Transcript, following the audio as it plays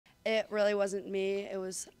It really wasn't me. It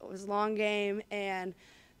was a long game, and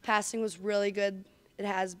passing was really good. It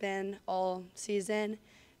has been all season,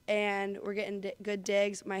 and we're getting good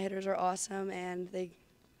digs. My hitters are awesome, and they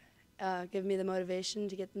give me the motivation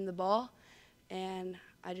to get them the ball, and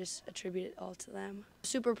I just attribute it all to them.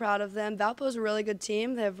 Super proud of them. Valpo is a really good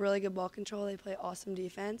team. They have really good ball control. They play awesome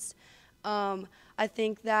defense. I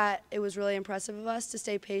think that it was really impressive of us to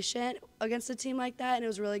stay patient against a team like that, and it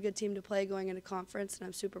was a really good team to play going into conference, and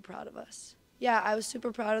I'm super proud of us. Yeah, I was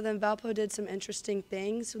super proud of them. Valpo did some interesting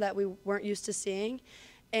things that we weren't used to seeing,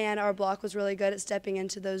 and our block was really good at stepping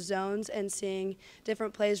into those zones and seeing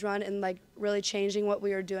different plays run and like really changing what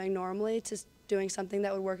we were doing normally to doing something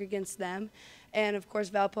that would work against them. And of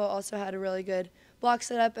course, Valpo also had a really good block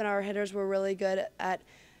setup, and our hitters were really good at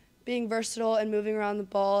being versatile and moving around the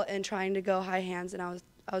ball and trying to go high hands, and I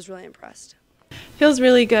was really impressed. Feels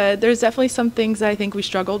really good. There's definitely some things that I think we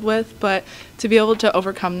struggled with, but to be able to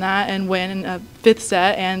overcome that and win in a fifth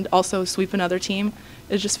set and also sweep another team,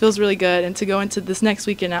 it just feels really good. And to go into this next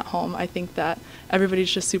weekend at home, I think that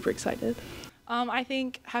everybody's just super excited. I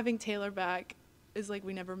think having Taylor back is like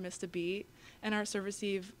we never missed a beat, and our service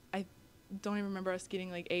eve, I don't even remember us getting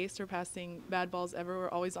like ace or passing bad balls ever. We're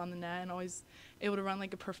always on the net and always able to run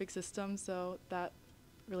like a perfect system, so that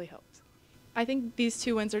really helped. I think these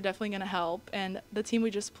 2 wins are definitely going to help, and the team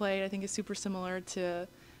we just played I think is super similar to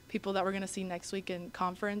people that we're going to see next week in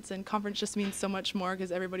conference, and conference just means so much more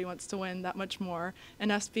because everybody wants to win that much more,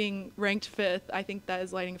 and us being ranked 5th, I think that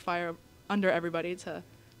is lighting a fire under everybody to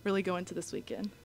really go into this weekend.